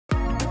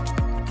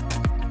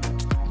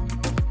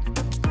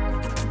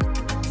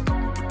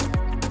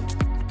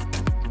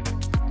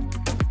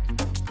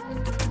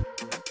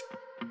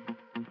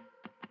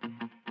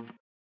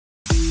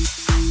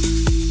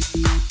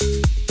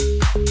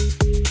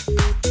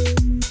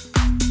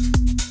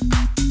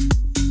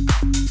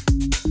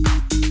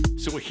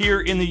here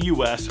in the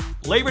US,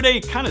 Labor Day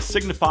kind of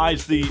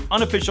signifies the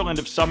unofficial end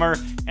of summer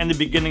and the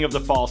beginning of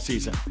the fall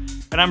season.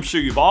 And I'm sure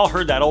you've all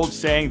heard that old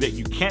saying that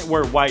you can't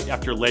wear white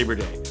after Labor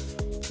Day.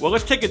 Well,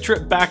 let's take a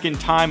trip back in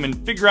time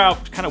and figure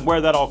out kind of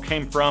where that all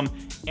came from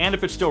and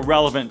if it's still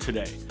relevant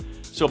today.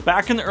 So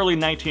back in the early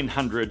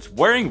 1900s,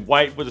 wearing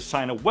white was a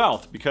sign of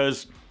wealth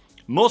because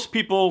most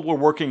people were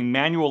working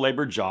manual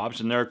labor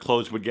jobs and their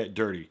clothes would get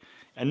dirty.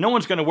 And no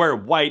one's going to wear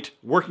white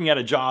working at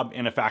a job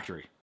in a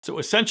factory. So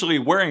essentially,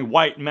 wearing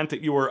white meant that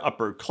you were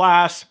upper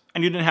class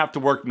and you didn't have to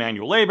work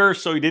manual labor,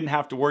 so you didn't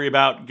have to worry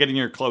about getting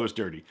your clothes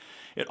dirty.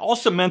 It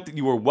also meant that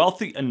you were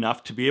wealthy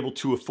enough to be able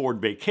to afford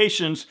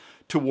vacations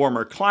to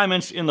warmer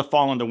climates in the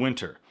fall and the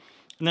winter.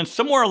 And then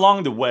somewhere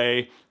along the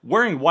way,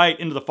 wearing white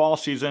into the fall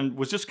season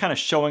was just kind of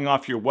showing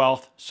off your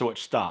wealth, so it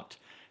stopped.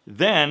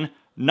 Then,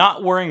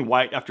 not wearing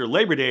white after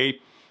Labor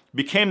Day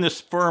became this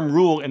firm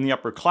rule in the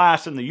upper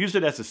class, and they used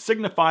it as a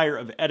signifier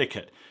of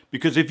etiquette.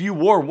 Because if you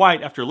wore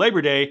white after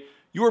Labor Day,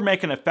 you were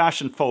making a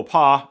fashion faux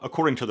pas,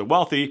 according to the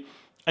wealthy,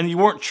 and you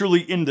weren't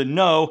truly in the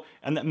know,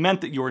 and that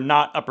meant that you were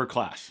not upper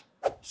class.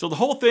 So the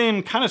whole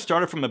thing kind of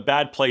started from a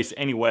bad place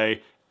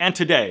anyway, and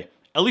today,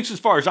 at least as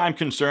far as I'm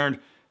concerned,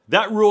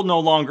 that rule no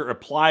longer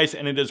applies,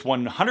 and it is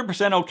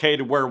 100% okay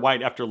to wear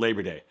white after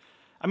Labor Day.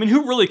 I mean,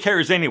 who really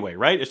cares anyway,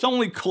 right? It's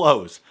only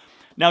clothes.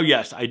 Now,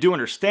 yes, I do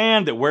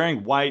understand that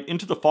wearing white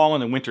into the fall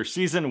and the winter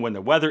season when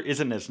the weather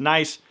isn't as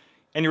nice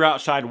and you're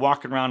outside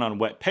walking around on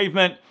wet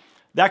pavement,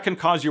 that can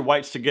cause your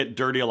whites to get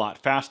dirty a lot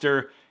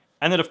faster.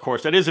 And then, of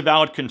course, that is a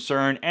valid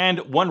concern and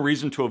one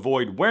reason to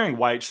avoid wearing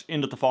whites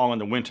into the fall and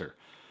the winter.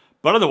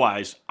 But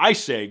otherwise, I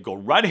say go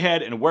right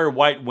ahead and wear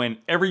white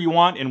whenever you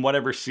want in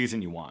whatever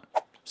season you want.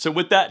 So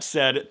with that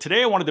said,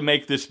 today I wanted to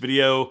make this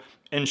video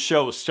and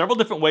show several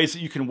different ways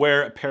that you can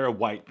wear a pair of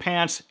white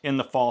pants in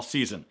the fall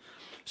season.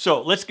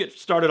 So let's get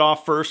started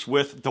off first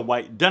with the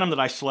white denim that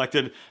I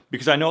selected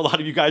because I know a lot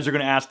of you guys are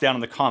going to ask down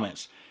in the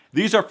comments.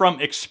 These are from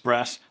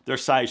Express. They're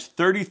size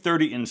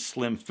 30-30 in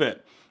slim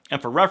fit.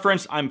 And for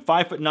reference, I'm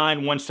 5'9",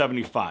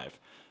 175.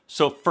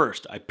 So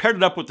first, I paired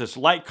it up with this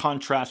light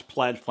contrast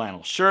plaid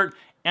flannel shirt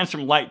and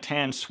some light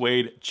tan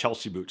suede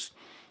Chelsea boots.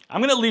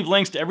 I'm going to leave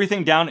links to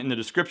everything down in the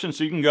description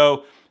so you can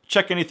go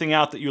check anything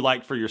out that you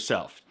like for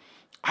yourself.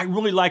 I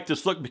really like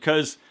this look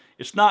because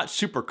it's not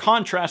super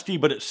contrasty,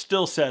 but it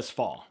still says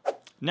fall.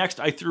 Next,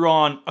 I threw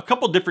on a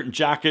couple different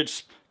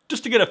jackets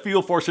just to get a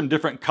feel for some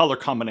different color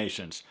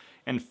combinations.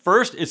 And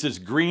first is this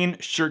green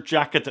shirt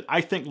jacket that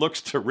I think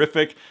looks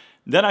terrific.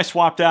 Then I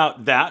swapped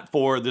out that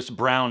for this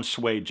brown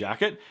suede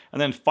jacket.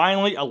 And then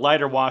finally, a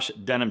lighter wash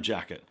denim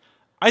jacket.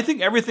 I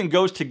think everything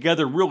goes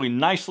together really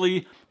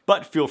nicely,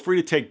 but feel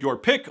free to take your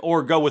pick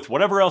or go with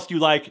whatever else you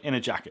like in a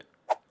jacket.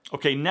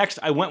 Okay, next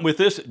I went with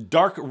this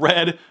dark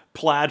red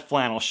plaid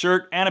flannel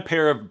shirt and a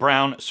pair of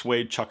brown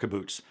suede chukka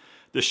boots.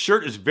 The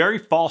shirt is very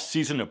fall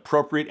season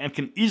appropriate and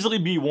can easily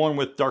be worn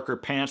with darker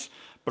pants,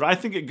 but I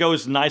think it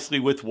goes nicely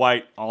with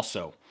white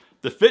also.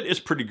 The fit is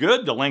pretty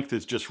good, the length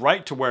is just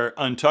right to wear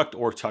untucked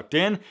or tucked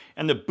in,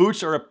 and the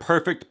boots are a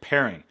perfect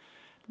pairing.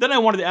 Then I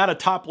wanted to add a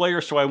top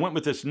layer, so I went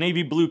with this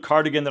navy blue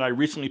cardigan that I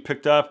recently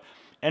picked up,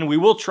 and we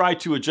will try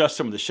to adjust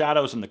some of the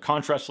shadows and the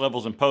contrast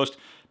levels in post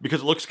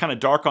because it looks kind of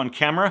dark on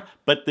camera,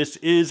 but this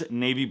is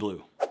navy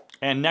blue.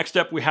 And next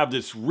up we have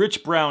this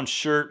rich brown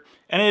shirt,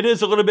 and it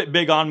is a little bit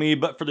big on me,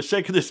 but for the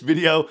sake of this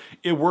video,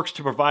 it works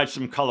to provide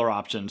some color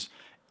options.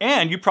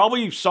 And you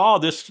probably saw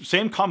this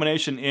same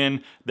combination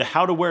in the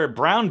How to Wear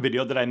Brown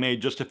video that I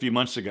made just a few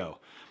months ago.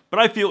 But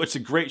I feel it's a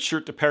great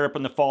shirt to pair up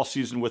in the fall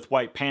season with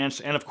white pants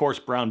and of course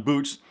brown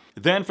boots.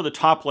 Then for the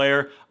top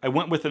layer, I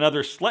went with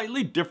another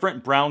slightly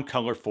different brown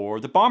color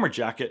for the bomber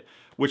jacket,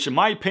 which in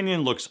my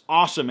opinion looks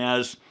awesome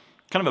as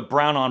kind of a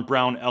brown on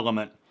brown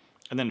element.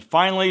 And then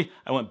finally,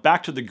 I went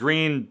back to the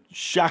green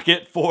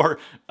jacket for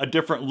a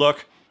different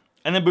look.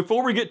 And then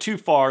before we get too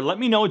far, let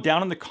me know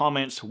down in the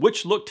comments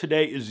which look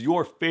today is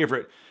your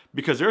favorite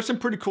because there's some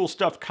pretty cool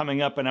stuff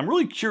coming up and I'm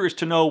really curious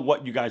to know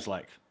what you guys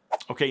like.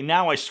 Okay,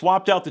 now I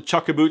swapped out the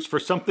chukka boots for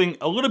something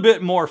a little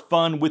bit more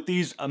fun with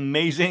these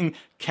amazing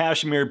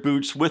cashmere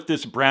boots with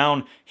this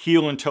brown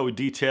heel and toe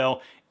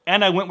detail.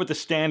 And I went with the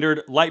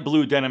standard light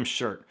blue denim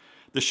shirt.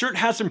 The shirt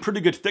has some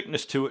pretty good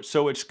thickness to it,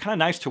 so it's kind of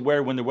nice to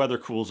wear when the weather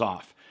cools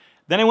off.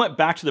 Then I went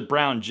back to the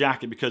brown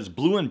jacket because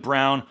blue and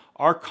brown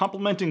are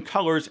complementing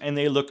colors and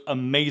they look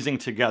amazing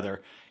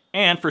together.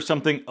 And for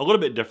something a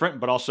little bit different,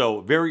 but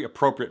also very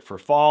appropriate for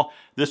fall,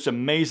 this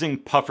amazing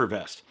puffer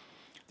vest.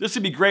 This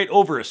would be great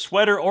over a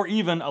sweater or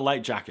even a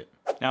light jacket.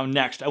 Now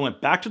next, I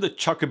went back to the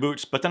chukka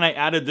boots, but then I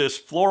added this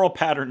floral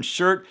pattern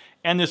shirt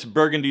and this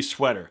burgundy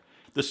sweater.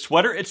 The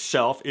sweater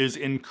itself is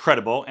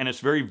incredible and it's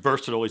very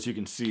versatile as you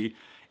can see.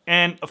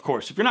 And of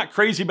course, if you're not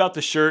crazy about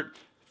the shirt,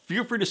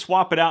 feel free to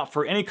swap it out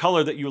for any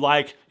color that you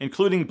like,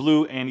 including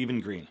blue and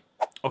even green.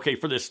 Okay,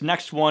 for this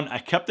next one, I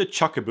kept the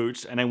chukka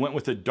boots and I went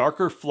with a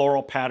darker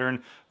floral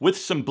pattern with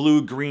some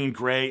blue, green,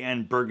 gray,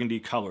 and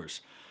burgundy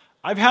colors.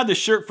 I've had this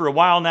shirt for a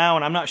while now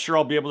and I'm not sure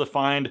I'll be able to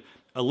find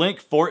a link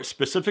for it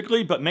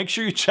specifically, but make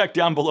sure you check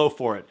down below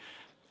for it.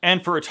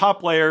 And for a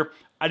top layer,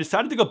 I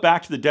decided to go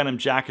back to the denim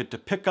jacket to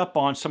pick up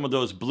on some of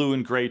those blue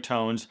and gray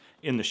tones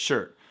in the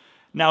shirt.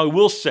 Now I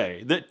will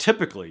say that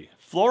typically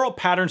floral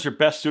patterns are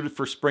best suited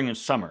for spring and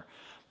summer,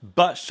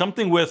 but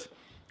something with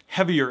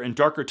heavier and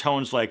darker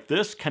tones like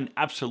this can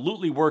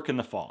absolutely work in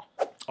the fall.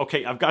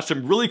 Okay, I've got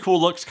some really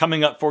cool looks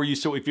coming up for you,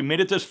 so if you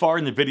made it this far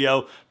in the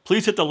video,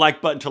 please hit the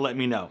like button to let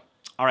me know.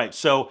 All right,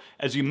 so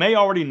as you may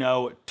already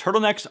know,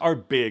 turtlenecks are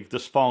big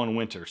this fall and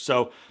winter.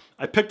 So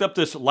I picked up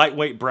this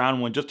lightweight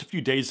brown one just a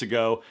few days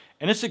ago,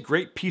 and it's a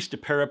great piece to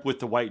pair up with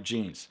the white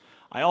jeans.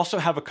 I also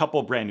have a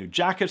couple brand new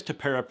jackets to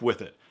pair up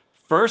with it.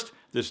 First,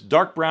 this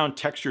dark brown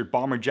textured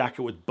bomber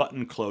jacket with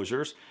button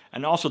closures,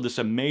 and also this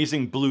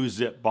amazing blue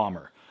zip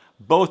bomber.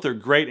 Both are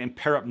great and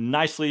pair up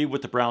nicely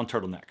with the brown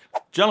turtleneck.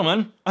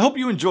 Gentlemen, I hope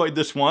you enjoyed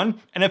this one,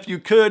 and if you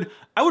could,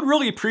 I would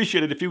really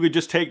appreciate it if you would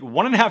just take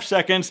 1.5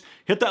 seconds,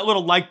 hit that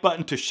little like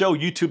button to show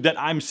YouTube that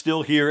I'm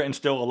still here and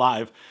still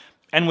alive.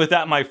 And with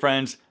that, my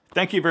friends,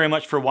 thank you very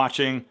much for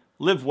watching,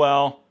 live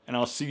well, and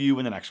I'll see you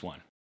in the next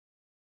one.